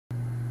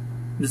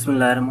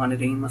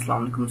Bismillahirrahmanirrahim.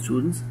 Assalamu alaikum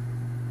students.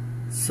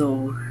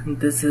 So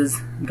this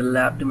is the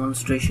lab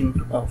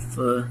demonstration of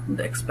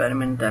the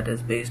experiment that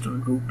is based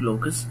on root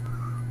locus.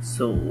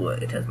 So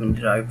it has been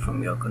derived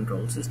from your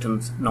control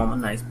systems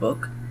normalized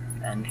book,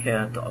 and here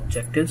are the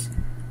objectives.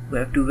 We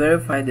have to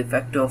verify the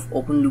effect of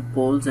open loop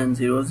poles and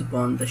zeros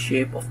upon the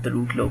shape of the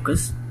root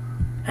locus,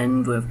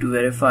 and we have to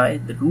verify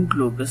the root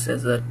locus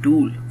as a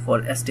tool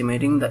for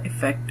estimating the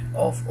effect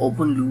of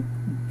open loop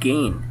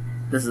gain.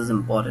 This is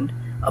important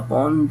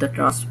upon the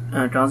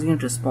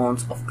transient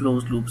response of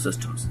closed loop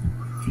systems.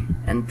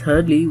 And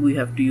thirdly, we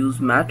have to use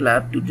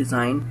Matlab to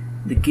design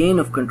the gain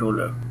of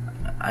controller.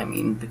 I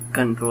mean the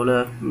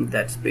controller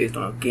that's based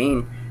on a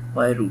gain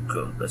by root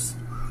locus.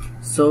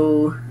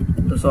 So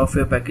the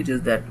software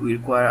packages that we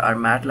require are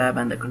Matlab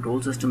and the control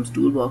systems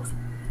toolbox.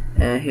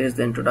 Here's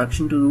the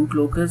introduction to root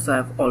locus.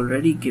 I've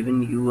already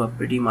given you a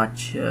pretty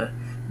much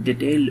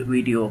detailed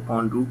video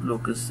upon root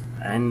locus,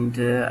 and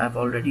I've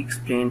already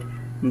explained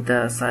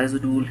the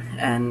SisoTool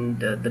and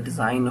the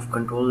design of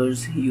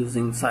controllers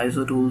using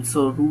SisoTool.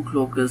 So root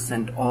locus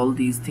and all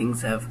these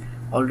things have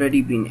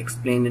already been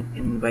explained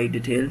in very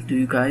detail to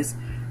you guys.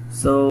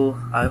 So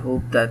I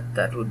hope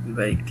that would be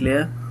very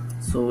clear.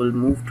 So we'll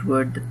move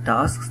toward the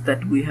tasks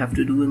that we have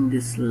to do in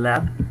this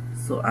lab.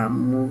 So I'm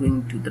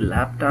moving to the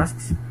lab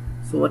tasks.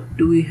 So what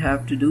do we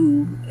have to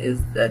do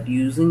is that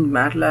using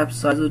Matlab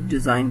Siso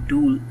design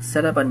tool,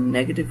 set up a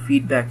negative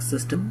feedback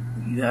system.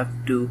 You have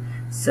to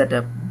set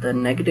up the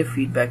negative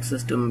feedback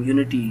system,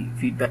 unity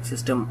feedback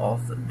system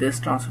of this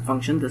transfer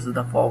function. This is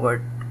the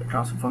forward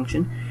transfer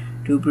function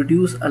to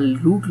produce a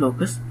root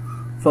locus.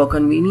 For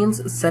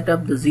convenience, set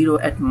up the 0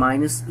 at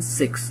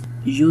 -6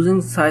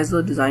 using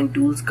Siso design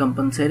tools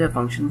compensator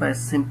function by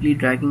simply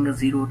dragging a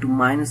 0 to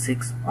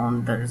 -6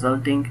 on the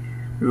resulting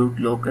root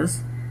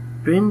locus.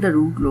 Print the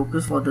root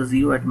locus for the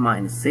 0 at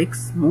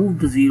 -6, move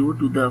the 0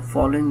 to the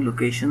following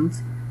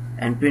locations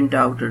and print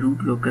out a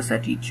root locus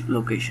at each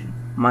location: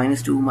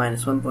 -2,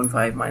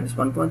 -1.5,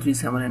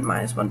 -1.37 and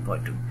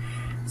 -1.2.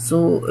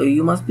 So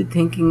you must be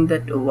thinking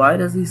that why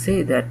does he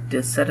say that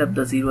set up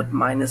the 0 at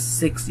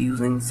 -6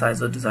 using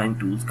Siso design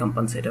tools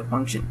compensator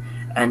function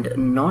and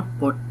not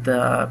put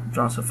the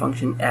transfer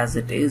function as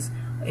it is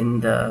in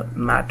the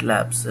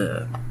Matlab's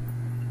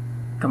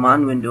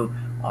command window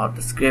or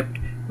the script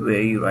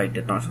where you write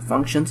the transfer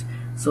functions?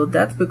 So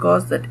that's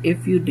because that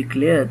if you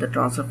declare the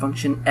transfer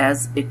function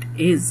as it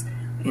is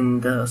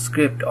in the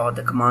script or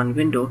the command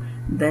window,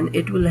 then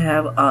it will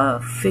have a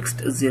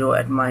fixed 0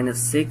 at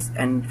 -6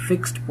 and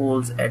fixed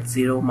poles at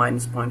 0,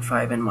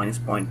 -0.5 and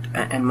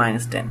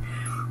 -10.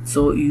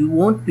 So you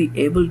won't be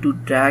able to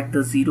drag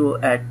the 0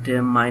 at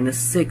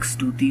 -6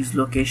 to these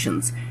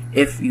locations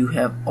if you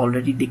have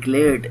already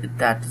declared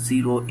that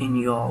 0 in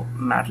your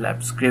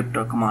Matlab script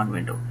or command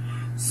window.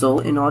 So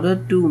in order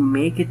to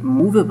make it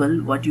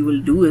movable, what you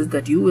will do is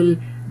that you will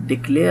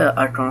declare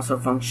a transfer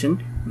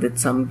function with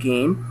some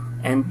gain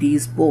and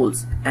these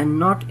poles and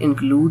not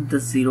include the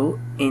 0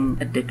 in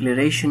a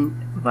declaration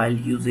while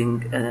using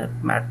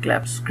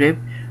Matlab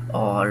script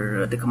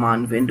or the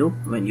command window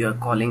when you are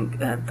calling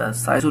the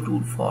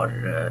SisoTool for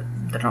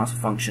the transfer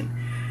function.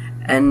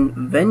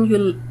 And when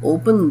you'll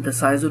open the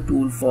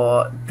SisoTool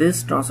for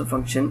this transfer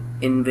function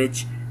in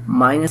which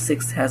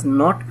 -6 has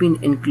not been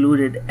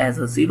included as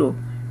a 0,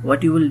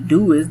 what you will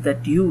do is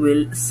that you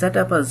will set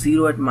up a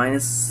 0 at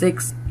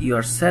 -6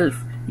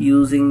 yourself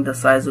using the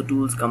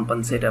SisoTool's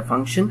compensator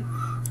function.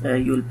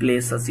 You will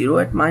place a 0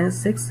 at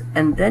 -6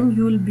 and then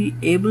you will be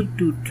able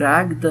to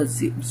drag the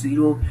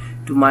 0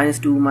 to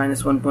 -2,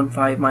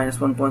 -1.5,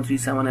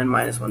 -1.37 and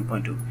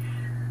 -1.2.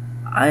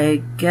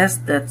 I guess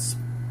that's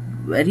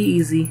very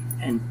easy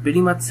and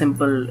pretty much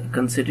simple,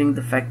 considering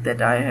the fact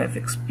that I have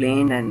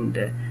explained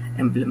and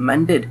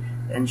implemented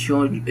and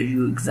shown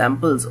you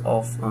examples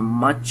of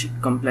much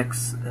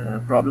complex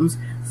problems.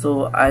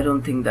 So I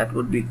don't think that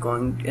would be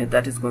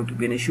that is going to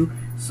be an issue.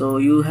 So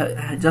you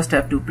just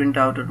have to print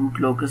out a root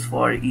locus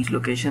for each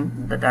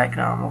location, the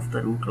diagram of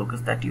the root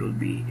locus that you will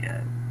be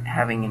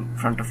having in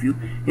front of you.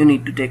 You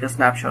need to take a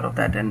snapshot of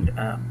that and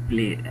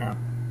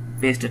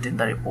paste it in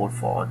the report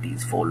for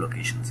these 4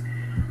 locations.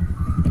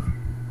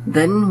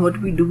 Then what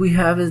we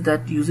have is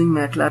that using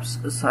Matlab's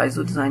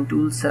Siso design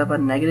tool, set up a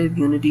negative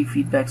unity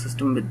feedback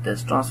system with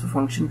this transfer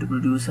function to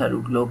produce a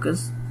root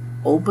locus.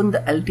 Open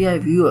the LTI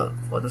viewer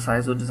for the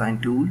Siso design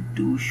tool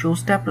to show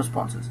step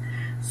responses.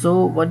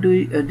 So what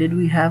did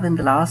we have in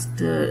the last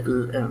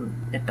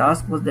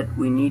task was that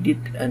we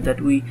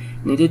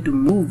needed to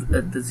move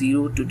the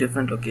 0 to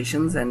different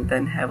locations and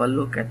then have a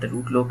look at the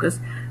root locus.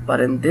 But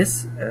in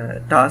this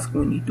task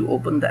we need to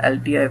open the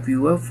LTI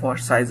viewer for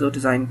Siso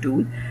design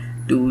tool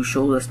to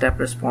show the step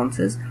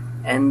responses,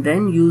 and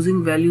then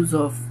using values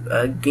of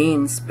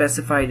gain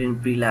specified in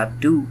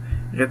pre-lab 2,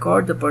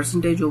 record the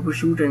percentage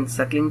overshoot and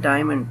cycling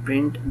time and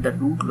print the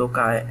root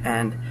loci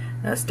and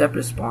step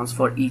response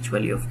for each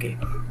value of k.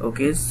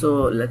 Okay,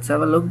 so let's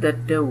have a look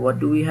at what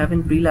do we have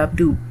in pre-lab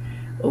 2.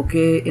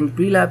 Okay, in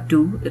pre-lab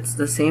 2 it's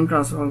the same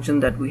transfer function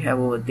that we have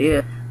over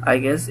there. I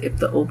guess if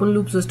the open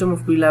loop system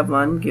of pre-lab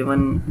 1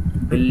 given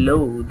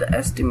below the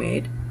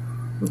estimate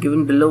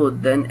given below,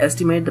 then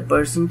estimate the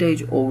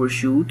percentage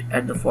overshoot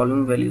at the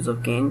following values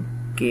of gain: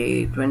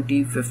 K,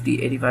 20,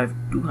 50, 85,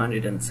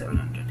 200 and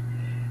 700.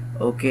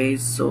 Okay,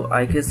 so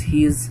I guess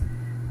he is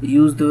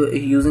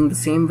using the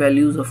same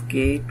values of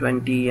K,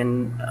 20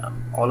 and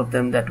all of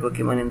them that were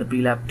given in the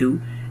pre-lab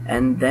 2,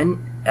 and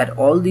then at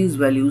all these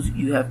values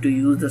you have to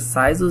use the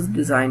Sisos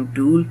design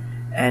tool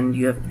and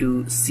you have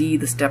to see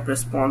the step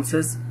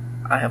responses.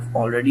 I have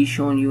already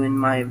shown you in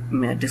my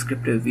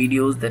descriptive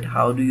videos that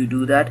how do you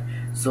do that,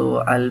 so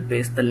I'll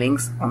paste the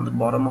links on the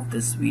bottom of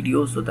this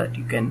video so that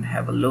you can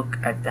have a look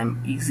at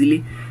them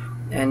easily.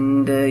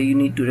 And you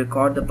need to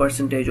record the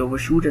percentage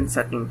overshoot and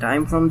settling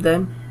time from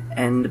them,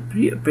 and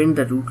print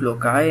the root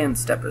loci and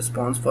step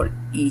response for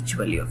each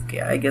value of K.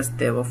 I guess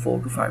there were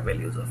 4 to 5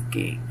 values of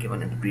K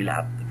given in the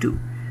pre-lab 2.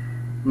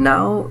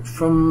 Now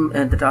from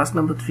the task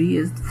number 3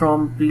 is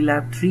from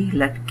pre-lab 3,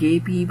 let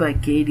Kp by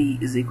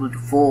Kd is equal to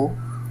 4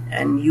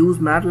 and use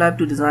Matlab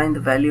to design the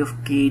value of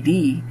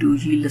Kd to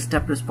yield a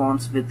step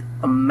response with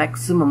a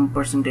maximum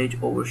percentage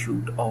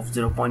overshoot of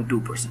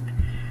 0.2%.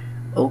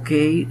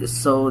 Okay,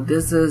 so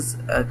this is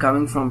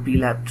coming from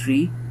pre-lab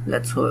 3.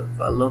 Let's have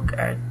a look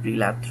at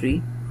pre-lab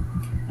 3.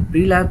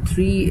 Pre-lab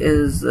 3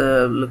 is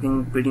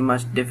looking pretty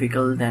much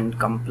difficult and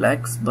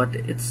complex, but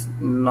it's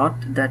not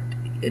that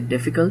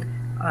difficult.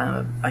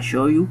 I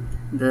show you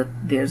that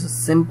there's a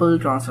simple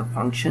transfer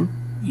function.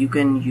 You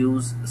can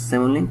use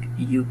Simulink,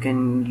 you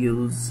can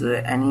use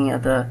any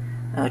other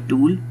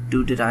tool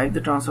to derive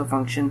the transfer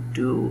function.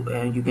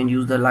 You can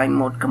use the line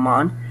mode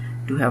command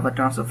to have a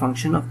transfer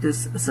function of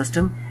this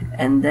system,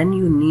 and then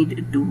you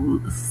need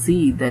to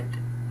see that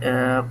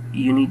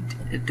you need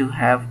to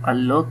have a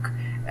look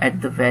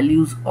at the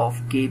values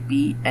of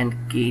Kp and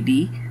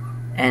Kd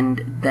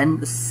and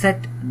then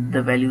set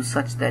the value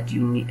such that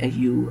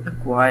you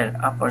acquire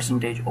a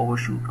percentage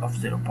overshoot of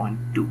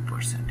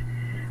 0.2%.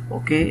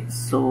 okay,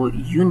 so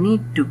you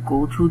need to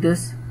go through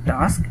this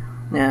task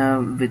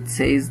which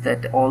says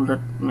that all the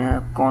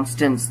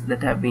constants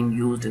that have been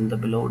used in the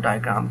below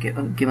diagram,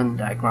 given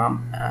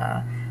diagram,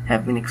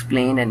 have been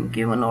explained and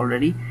given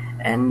already,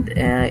 and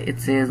it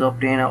says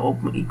obtain a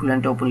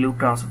equivalent open loop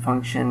transfer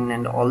function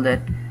and all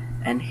that.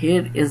 And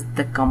here is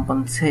the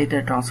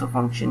compensator transfer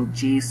function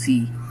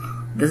JC.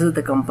 This is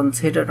the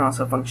compensator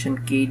transfer function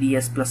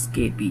KDS plus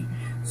KP.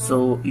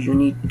 So you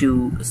need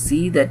to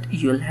see that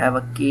you'll have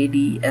a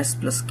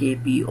KDS plus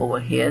KP over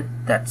here.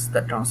 That's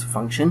the transfer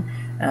function,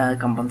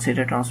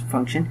 compensator transfer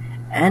function.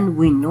 And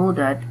we know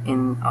that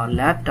in our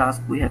lab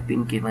task we have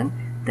been given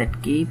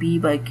that KP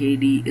by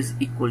KD is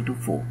equal to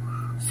 4.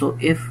 So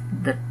if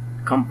the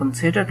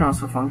compensator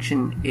transfer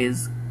function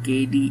is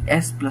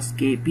KDS plus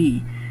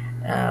KP,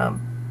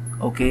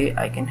 okay,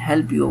 I can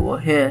help you over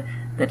here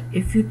that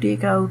if you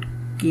take out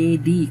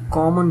KD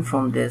common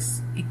from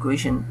this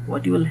equation,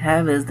 what you will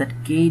have is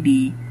that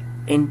KD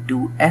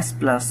into S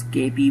plus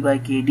KP by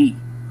KD,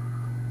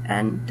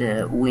 and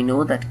we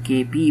know that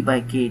KP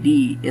by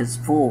KD is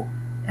 4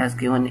 as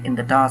given in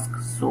the task.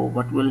 So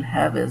what we'll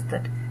have is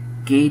that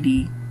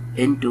KD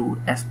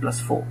into S plus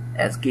 4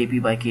 as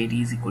KP by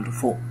KD is equal to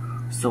 4.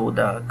 So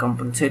the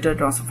compensator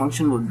transfer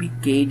function would be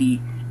KD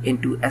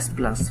into S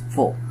plus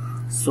 4.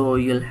 So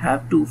you'll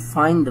have to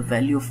find the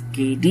value of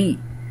KD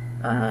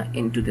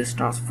into this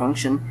transfer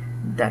function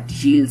that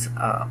yields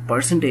a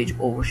percentage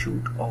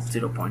overshoot of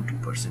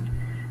 0.2%.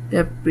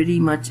 They're pretty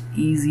much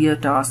easier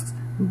tasks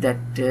that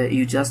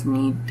you just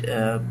need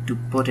to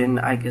put in,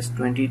 I guess,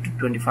 20 to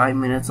 25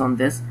 minutes on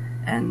this,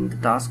 and the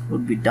task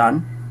would be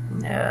done.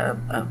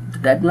 The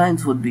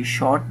deadlines would be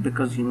short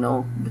because you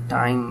know the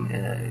time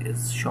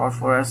is short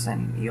for us,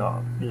 and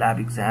your lab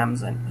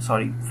exams and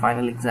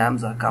final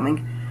exams are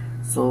coming.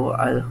 So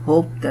I'll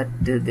hope that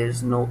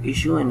there's no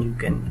issue, and you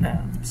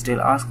can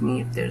still ask me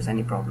if there's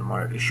any problem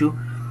or issue.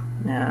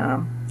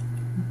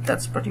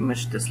 That's pretty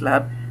much this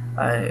lab.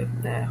 I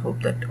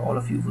hope that all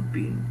of you would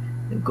be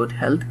in good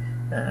health.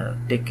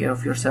 Take care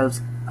of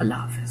yourselves.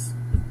 Allah Hafiz.